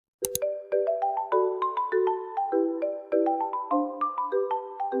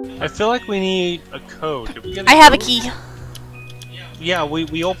I feel like we need a code. Did we get I have a key. Yeah,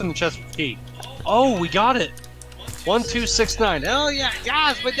 we opened the chest with a key. Oh, we got it! 1269. Oh yeah,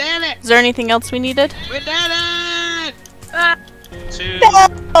 guys, we did it! Is there anything else we needed? We did it! Two.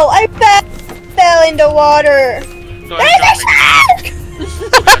 Oh, I fell into water. There's a shark!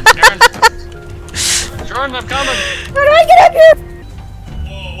 Jordan, I'm coming! How do I get up here?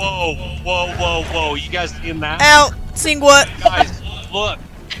 Whoa. You guys in that? Ow! Seeing what? Guys, look.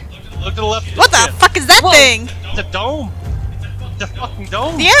 Look to the left of What the ship. fuck is that thing? The dome. The fucking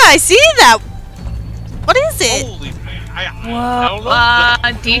dome. Yeah, I see that. What is it? Holy, I don't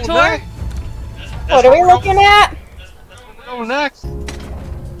know. Detour? What are we looking at? Go next.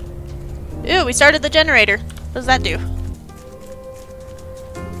 Ooh, we started the generator. What does that do?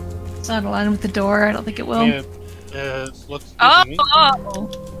 It's not aligned with the door. I don't think it will. Yeah, what's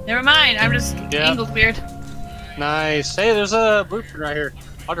Never mind. I'm just angled weird. Nice. Hey, there's a blueprint right here.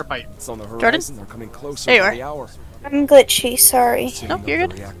 Water pipe. It's on the horizon. Jordan? They're coming closer There you by are. the hour. I'm glitchy, sorry. Nope, you're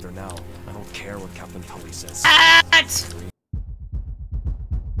good. The reactor now. I don't care what Captain Tully says.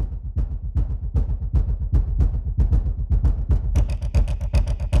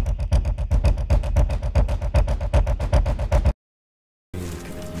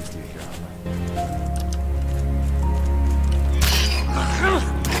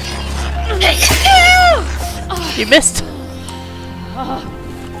 You missed.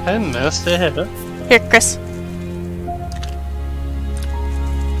 I missed it. Here, Chris.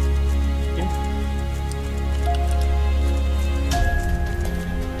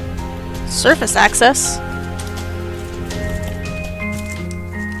 Surface access.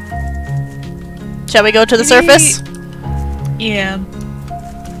 Shall we go to the surface? Yeah.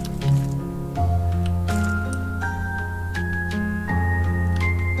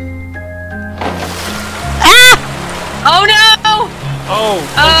 Oh no! Oh,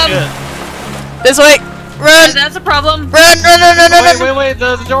 shit. This way! Run! That's a problem. Run! Wait,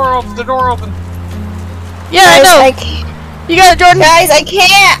 the door open. The door open. Yeah, I know. You got it, Jordan. Guys, I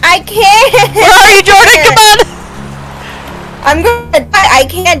can't. Where are you, Jordan? Come on! I'm good, but I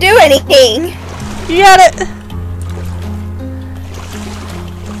can't do anything. You got it.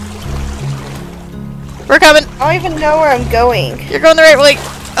 We're coming. I don't even know where I'm going. You're going the right way.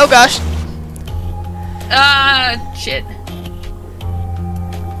 Oh gosh. Shit.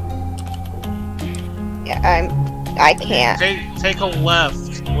 Yeah, I can't. Take a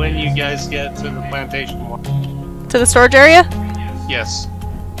left when you guys get to the plantation one. To the storage area? Yes.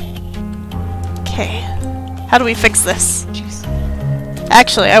 Okay. How do we fix this? Jeez.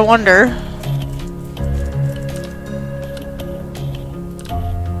 Actually, I wonder.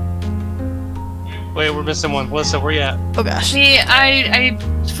 Wait, we're missing one. Melissa, where you at? Oh gosh. See,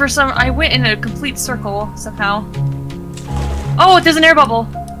 I went in a complete circle somehow. Oh, there's an air bubble.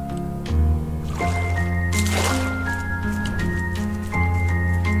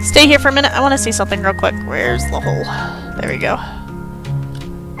 Stay here for a minute. I want to see something real quick. Where's the hole? There we go.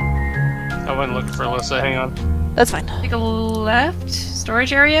 I went looking for Alyssa. Hang on. That's fine. Take a left.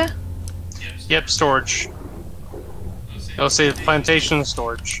 Storage area. Yep, storage. I'll say plantation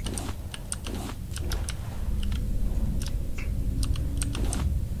storage.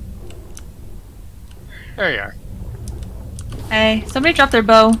 There you are. Hey, somebody dropped their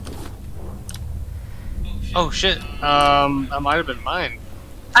bow. Oh shit. That might have been mine.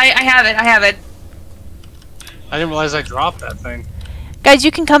 I have it. I didn't realize I dropped that thing. Guys,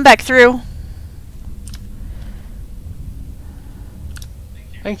 you can come back through.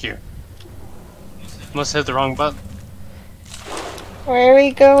 Thank you. Must have hit the wrong button. Where are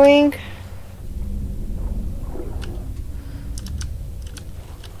we going?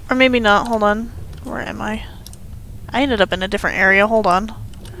 Or maybe not. Hold on. Where am I? I ended up in a different area. Hold on.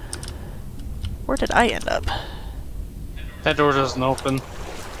 Where did I end up? That door doesn't open.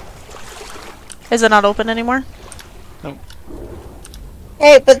 Is it not open anymore? Nope.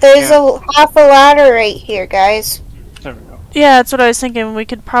 Hey, but there's a half a ladder right here, guys. There we go. Yeah, that's what I was thinking. We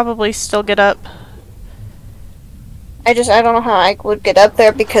could probably still get up. I don't know how I would get up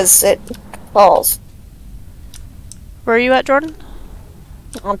there because it falls Where are you at, Jordan?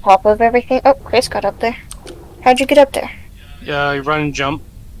 on top of everything. Oh, Chris got up there. How'd you get up there? Yeah, you run and jump.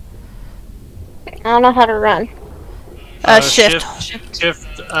 I don't know how to run. Shift.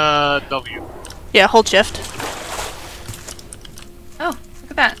 Shift, W. Yeah, hold shift. Oh,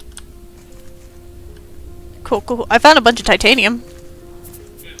 look at that. Cool. I found a bunch of titanium.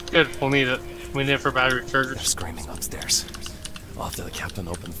 Good, we'll need it. We need it for battery They're chargers. screaming upstairs. After the captain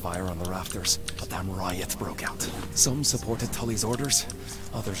opened fire on the rafters, a damn riot broke out. Some supported Tully's orders,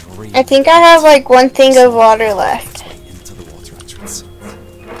 others really... I think I have like one thing of water left. Into the water entrance.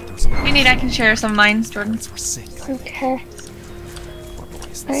 You need, I can share some of mine, Jordan. Parents were sick. Okay. Poor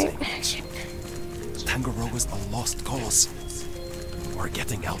boys, the Right. same age. Tangaroa's a lost cause. We're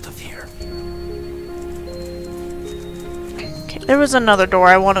getting out of here. Okay, there was another door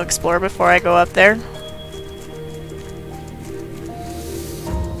I want to explore before I go up there.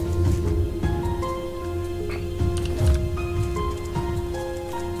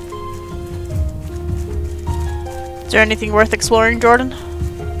 Is there anything worth exploring, Jordan?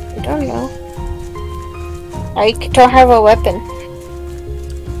 I don't know. I don't have a weapon.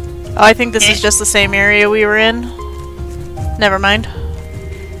 Oh, I think this is just the same area we were in. Never mind.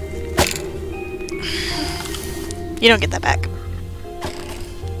 You don't get that back.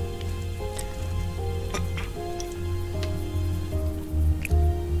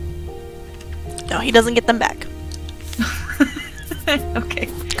 No, he doesn't get them back. Okay.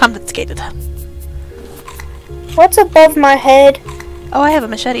 Confiscated. What's above my head? Oh, I have a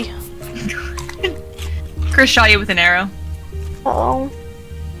machete. Chris shot you with an arrow. Oh.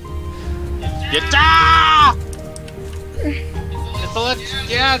 Yatta!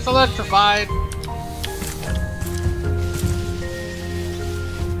 It's electrified.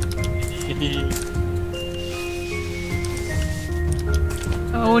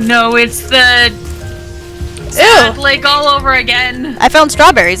 Oh no, it's the sad lake all over again. I found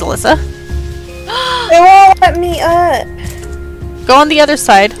strawberries, Alyssa. It won't let me up. Go on the other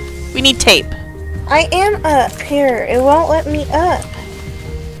side. We need tape. I am up here. It won't let me up.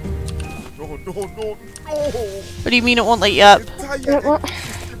 No, no, no, no! What do you mean it won't let you up? It won't.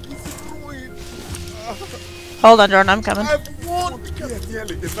 Hold on, Jordan, I'm coming.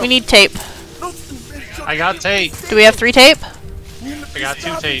 We need tape. I got tape. Do we have 3 tape? I got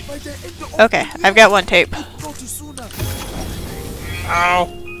 2 tape. Okay, I've got 1 tape.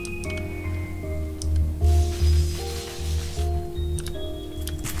 Ow.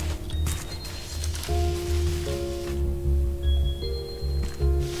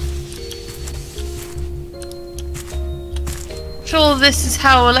 Sure, this is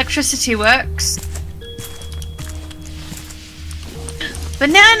how electricity works.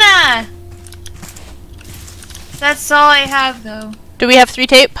 Banana! That's all I have, though. Do we have 3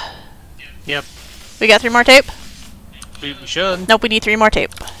 tape? Yep. We got 3 more tape? We should. Nope, we need 3 more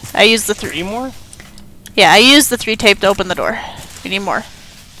tape. I used the 3. 3 more? Yeah, I used the 3 tape to open the door. We need more.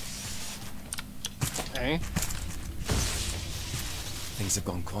 Okay. Things have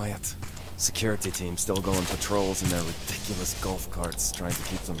gone quiet. Security team still going patrols in their ridiculous golf carts, trying to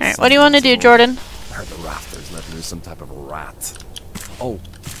keep them. Alright, what do you want to do, Jordan? I heard the rafters let loose some type of rat. Oh,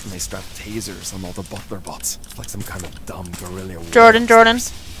 and they strapped tasers on all the butler bots. It's like some kind of dumb guerrilla war. Jordan.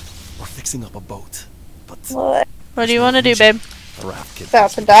 We're fixing up a boat, but What? What do you want to do, babe? the raft kid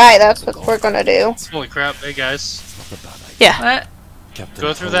About to die. That's what we're gonna do. Holy crap. Hey guys. It's not a bad idea. Yeah. What? Captain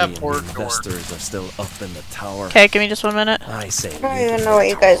Go through that Tully and port the door. investors are still up in the tower. Okay, give me just 1 minute. I say I don't even know what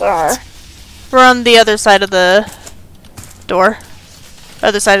you guys are. We're on the other side of the door.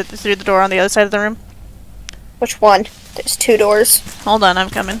 Other side of through the door on the other side of the room. Which one? There's 2 doors. Hold on, I'm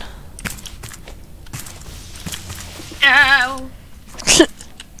coming. Ow!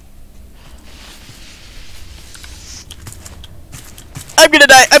 I'm gonna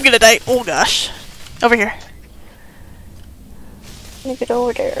die. I'm gonna die. Oh gosh. Over here. Let me get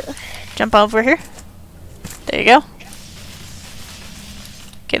over there. Jump over here. There you go.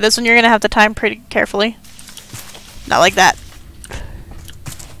 Okay, this one you're gonna have to time pretty carefully. Not like that.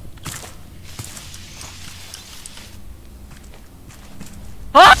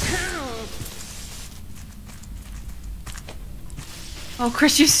 Ah! Oh,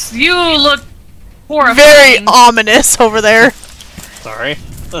 Chris, you look horrifying. Very ominous over there. Sorry.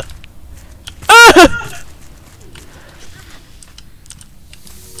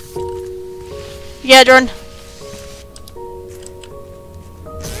 Yeah, Jordan.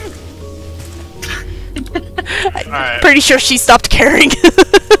 Alright. Pretty sure she stopped caring.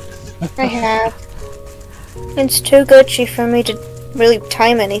 I have. It's too glitchy for me to really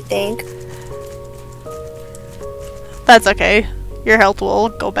time anything. That's okay. Your health will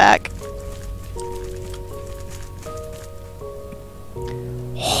go back.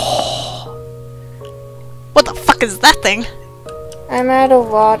 What the fuck is that thing? I'm out of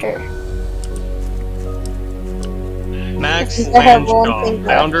water. Max I have one Landshaw, thing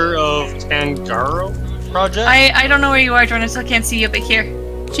left. founder of Tangaro Project. I don't know where you are, Jordan. I still can't see you, but here.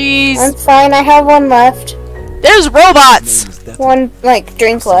 Jeez. I'm fine. I have 1 left. There's robots! 1 like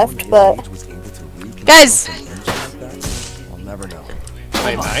drink left, but Guys! I'll never know.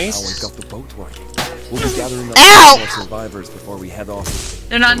 Hey, How we nice. got the boat working. We'll be gathering up Ow! more survivors before we head off.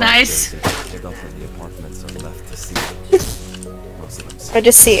 They're not nice. They don't let the apartments are left to see. Most of them I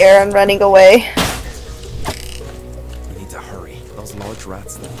just see Aaron running away. we need to hurry. Those large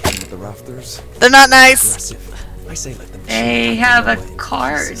rats that came with the rafters. They're not nice. Aggressive. I say let them. They have a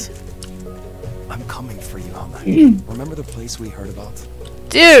card. I'm coming for you, Hannah. Remember the place we heard about?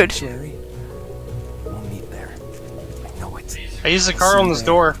 Dude. Sherry? We'll meet there. I know it. I used the car on this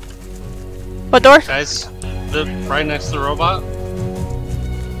door, What door? guys. Right next to the robot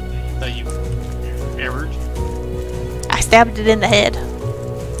that you ever. I stabbed it in the head.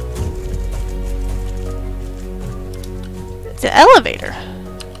 It's an elevator.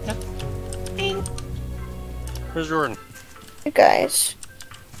 Where's Jordan? You guys.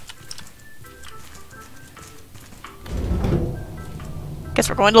 Guess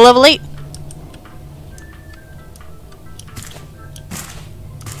we're going to level 8.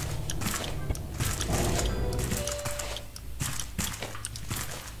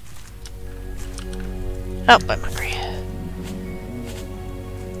 Oh, I'm hungry.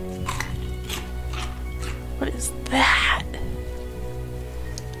 What is that?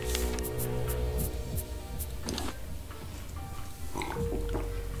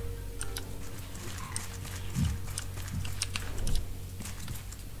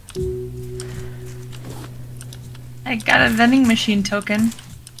 I got a vending machine token.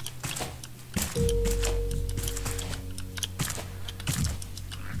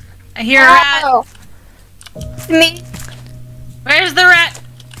 I hear a rat. Oh. Me. Where's the rat?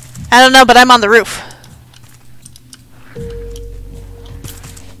 I don't know, but I'm on the roof.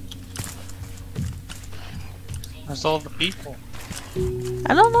 Where's all the people?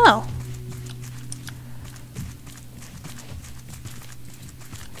 I don't know.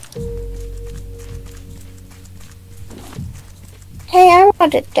 Hey, I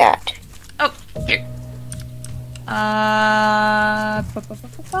wanted that. Oh, here.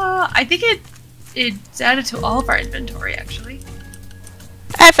 I think it's added to all of our inventory actually.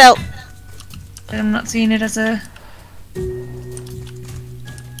 I felt. I'm not seeing it as a.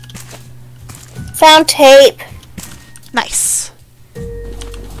 Found tape. Nice.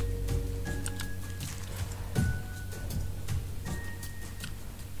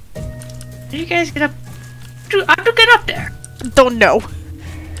 How do you guys get up? How to get up there? Don't know.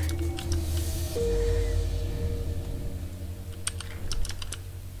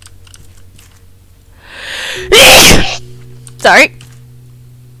 Sorry.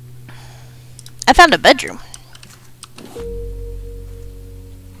 I found a bedroom.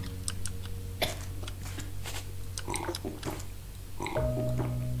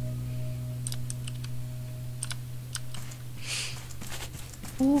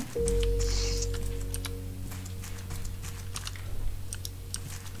 Ooh.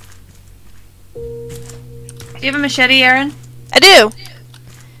 Do you have a machete, Aaron? I do.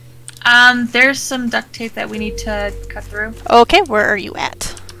 There's some duct tape that we need to cut through. Okay, where are you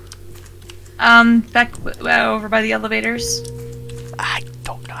at? Back over by the elevators. I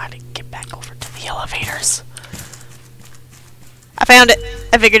don't know how to get back over to the elevators. I found it.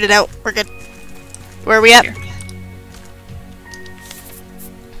 I figured it out. We're good. Where are we at? Here.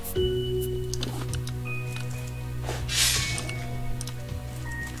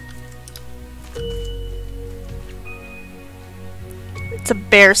 It's a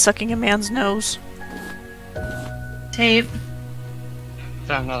bear sucking a man's nose. Tape.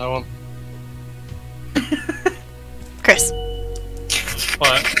 Found another one. Chris.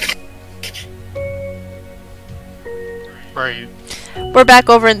 What? Where are you? We're back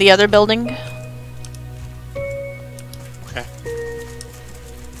over in the other building. Okay.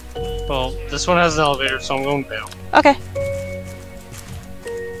 Well, this one has an elevator, so I'm going down. Okay.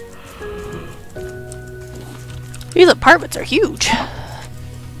 These apartments are huge.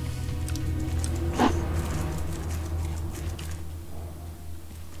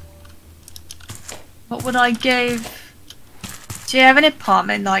 What would I give? Do you have an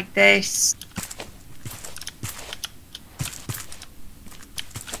apartment like this?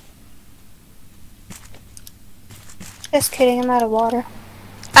 Just kidding, I'm out of water.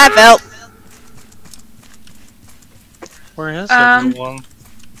 I felt. Where is everyone?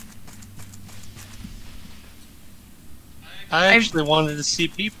 I actually wanted to see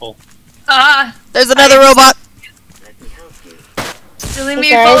people. Ah! There's another robot. Still leave me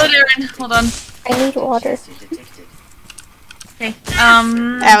Okay. follow Aaron. Hold on. I need water. Okay.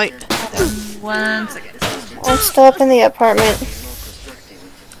 Owie. 1 second. I'm still up in the apartment.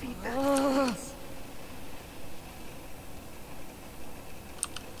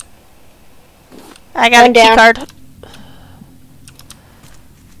 I got a One key down. card.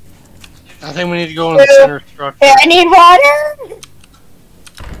 I think we need to go in the center structure. Hey, I need water!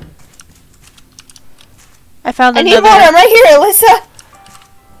 I found I need another. more. I'm right here, Alyssa.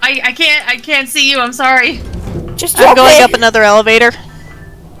 I can't see you. I'm sorry. Just I'm drop going it. up another elevator.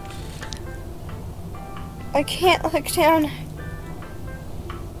 I can't look down.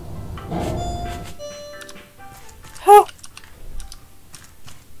 Oh.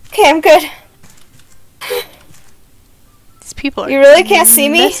 Okay, I'm good. These people are. You really can't see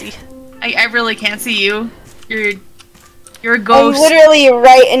me? messy. I really can't see you. You're a I'm ghost. literally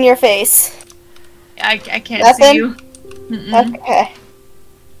right in your face. I can't Nothing? see you. Mm-mm. Okay.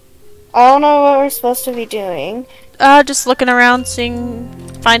 I don't know what we're supposed to be doing. Just looking around,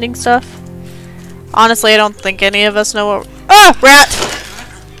 finding stuff. Honestly, I don't think any of us know what. Ah, rat!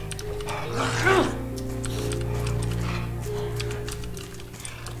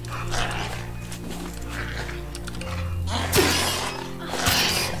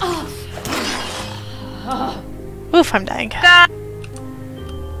 Oof, I'm dying.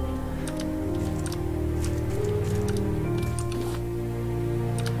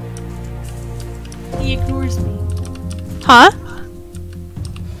 He ignores me. Huh?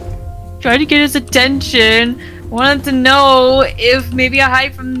 Tried to get his attention. Wanted to know if maybe a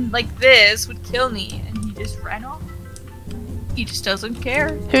hide from like this would kill me, and he just ran off. He just doesn't care.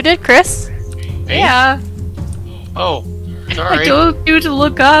 Who did, Chris? Hey? Yeah. Oh, I sorry. told you to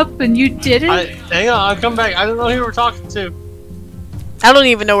look up, and you didn't. Hang on, I'll come back. I don't know who we're talking to. I don't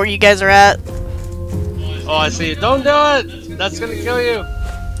even know where you guys are at. Oh, I see it. Don't do it! That's gonna kill you.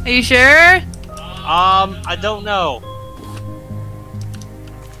 Are you sure? I don't know.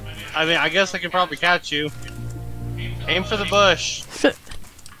 I mean, I guess I could probably catch you. Aim for the bush.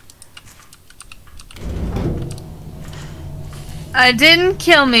 It didn't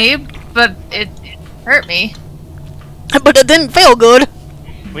kill me, but it hurt me. But it didn't feel good.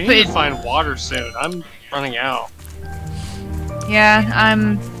 We need Wait. to find water soon. I'm running out. Yeah,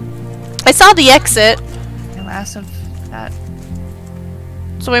 I'm I saw the exit, the last of that.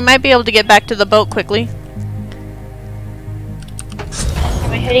 so we might be able to get back to the boat quickly.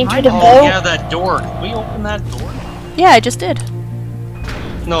 Am I heading to the Oh, boat? yeah, that door. Can we open that door? Yeah, I just did.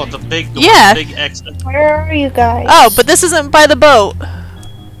 No, the big door. Yeah. The big exit. Where are you guys? Oh, but this isn't by the boat.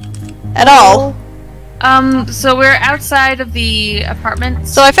 At all. So we're outside of the apartment.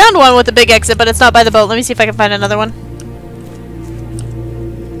 So I found one with a big exit, but it's not by the boat. Let me see if I can find another one.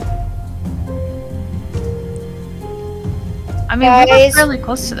 I mean, we were Guys. fairly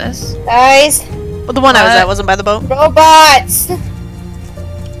close to this. Guys, Well, the one I was at wasn't by the boat. robots!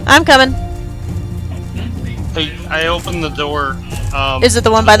 I'm coming. Hey, I opened the door. Is it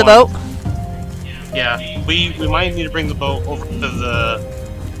the one by the boat? Yeah. We might need to bring the boat over to the...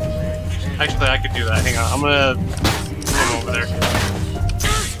 Actually, I could do that. Hang on. I'm gonna... Come over there.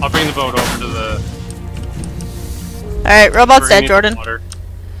 I'll bring the boat over to the... Alright, robot's where dead, you need the Jordan. water.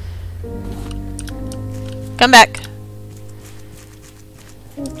 Come back.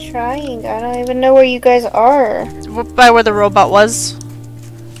 I'm trying. I don't even know where you guys are. By where the robot was.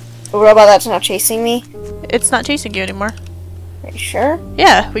 The robot that's not chasing me? It's not chasing you anymore. Are you sure?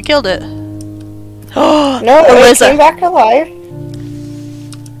 Yeah, we killed it. Oh, No, it came Alissa. back alive.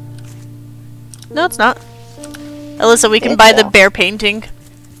 No, it's not. Alyssa, we can It's buy the not. bear painting.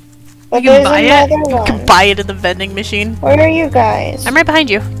 But You can there's buy it? another You one. can buy it in the vending machine. Where are you guys? I'm right behind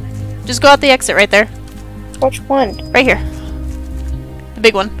you. Just go out the exit right there. Which one? Right here. The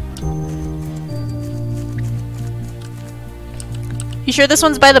big one. You sure this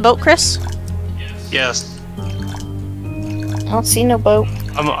one's by the boat, Chris? Yes. I don't see no boat.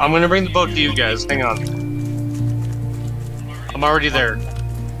 I'm gonna bring the boat to you guys. Hang on. I'm already there.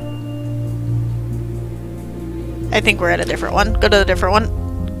 I think we're at a different one. Go to the different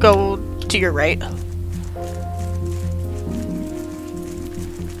one. Go to your right.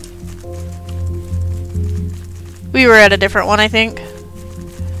 We were at a different one, I think.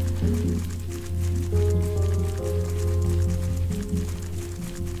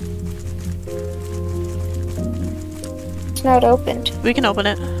 It's not opened. We can open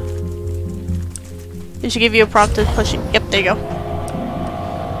it. It should give you a prompt to push it. Yep, there you go.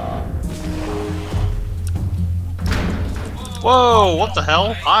 Whoa! What the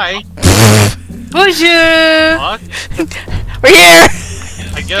hell? Hi. Bonjour! Fuck. We're here!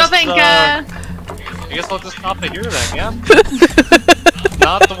 I guess. Gopenka! I guess I'll just stop it here then. Yeah.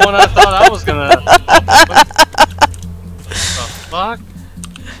 Not the one I thought I was gonna. What the fuck?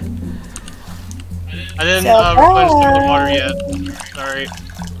 I didn't replenish the water yet. Sorry.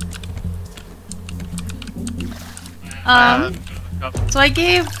 So I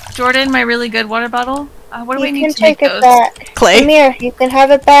gave Jordan my really good water bottle. What do we You need can to make take it those? back. Clay? Come here, you can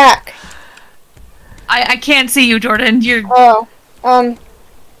have it back. I can't see you, Jordan. You're Oh,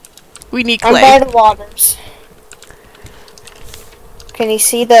 We need I'm by clay. the waters. Can you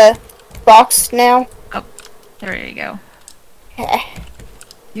see the box now? Oh, there you go. Okay.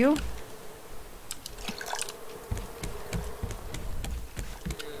 You?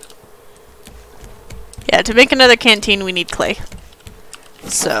 Yeah, to make another canteen, we need clay.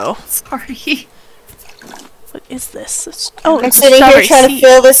 So, Sorry. what is this? Oh, I'm it's a sitting here strawberry trying to seed.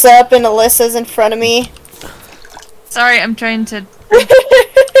 fill this up, and Alyssa's in front of me. Sorry, I'm trying to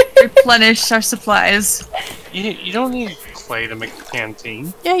replenish our supplies. You don't need clay to make a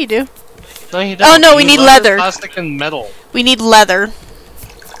canteen. Yeah, you do. No, you don't. Oh no, You we need leather. Plastic and metal, We need leather.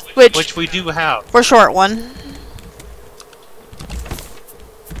 Which we do have. we're short one.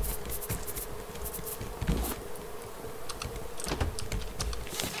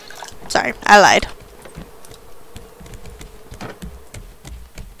 Sorry, I lied.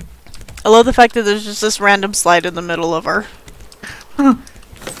 I love the fact that there's just this random slide in the middle of our...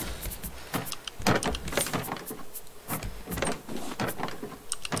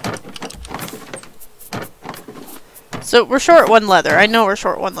 So, we're short one leather. I know we're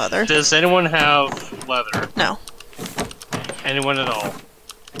short one leather. Does anyone have leather? No. Anyone at all?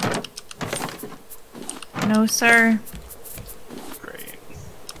 No, sir.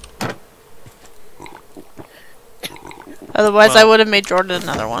 Great. Otherwise, I Well- would have made Jordan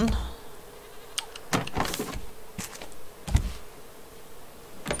another one.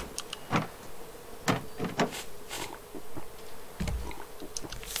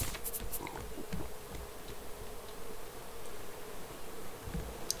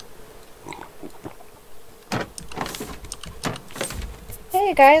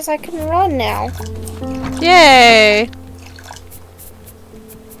 Hey guys, I can run now. Yay!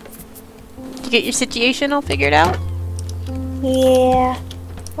 Did you get your situation all figured out? Yeah,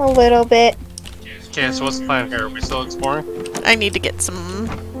 a little bit. Okay, so what's the plan here? Are we still exploring? I need to get some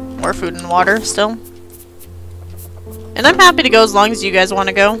more food and water still. And I'm happy to go as long as you guys want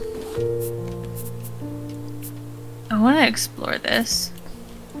to go. I want to explore this.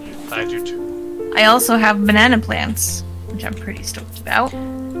 I do too. I also have banana plants, which I'm pretty stoked about.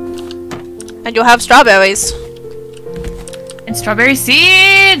 And you'll have strawberries. And strawberry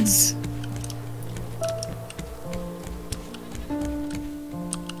seeds!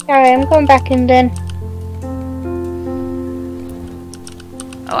 Alright, I'm going back in then.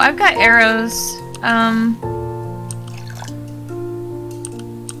 Oh, I've got arrows.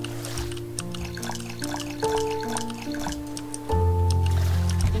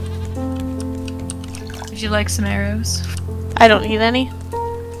 Would you like some arrows? I don't need any.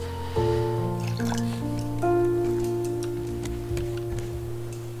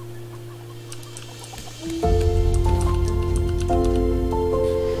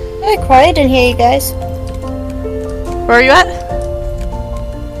 Very quiet in here, you guys. Where are you at?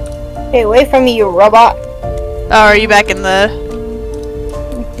 Stay away from me, you robot. Oh, are you back in the...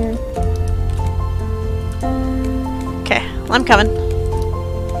 Okay, I'm coming.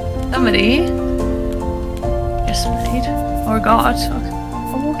 Somebody just made or got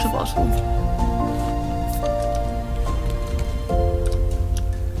a water bottle.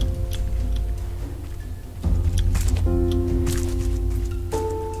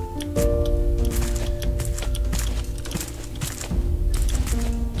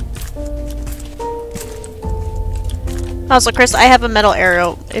 Also, Chris, I have a metal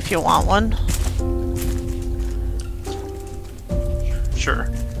arrow if you want one. Sure.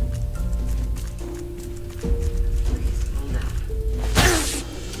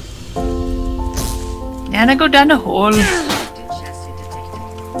 And I go down the hole.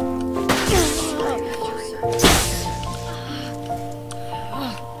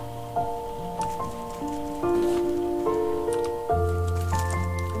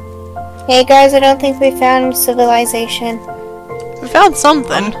 Hey guys, I don't think we found civilization. We found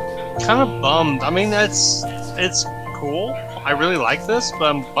something. Kind of bummed. I mean, it's cool. I really like this, but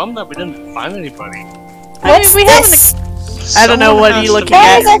I'm bummed that we didn't find anybody. What's we this? I don't know, Someone what are has you to looking be-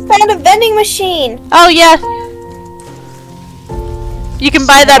 at? Guys, I found a vending machine. Oh, yeah. You can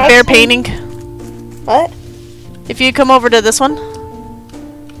buy that bear painting. What? If you come over to this one,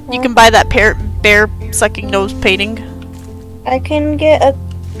 you can buy that bear sucking nose painting. I can get a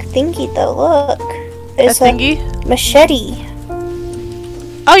thingy though, look. A It's a thingy. machete.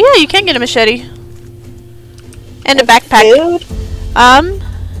 Oh, yeah, you can get a machete. And a backpack. Food?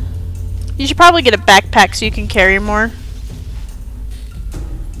 You should probably get a backpack so you can carry more.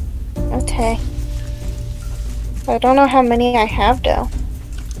 Okay. I don't know how many I have though.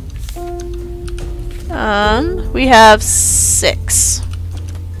 We have 6.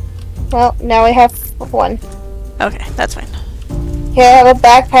 Well, now I have 1. Okay, that's fine. Here, I have a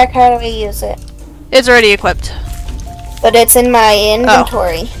backpack. How do I use it? It's already equipped. But it's in my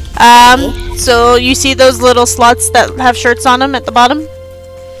inventory. So you see those little slots that have shirts on them at the bottom?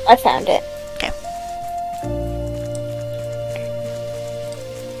 I found it. Okay.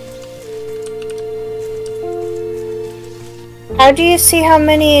 How do you see how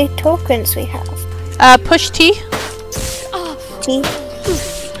many tokens we have? Push T. T?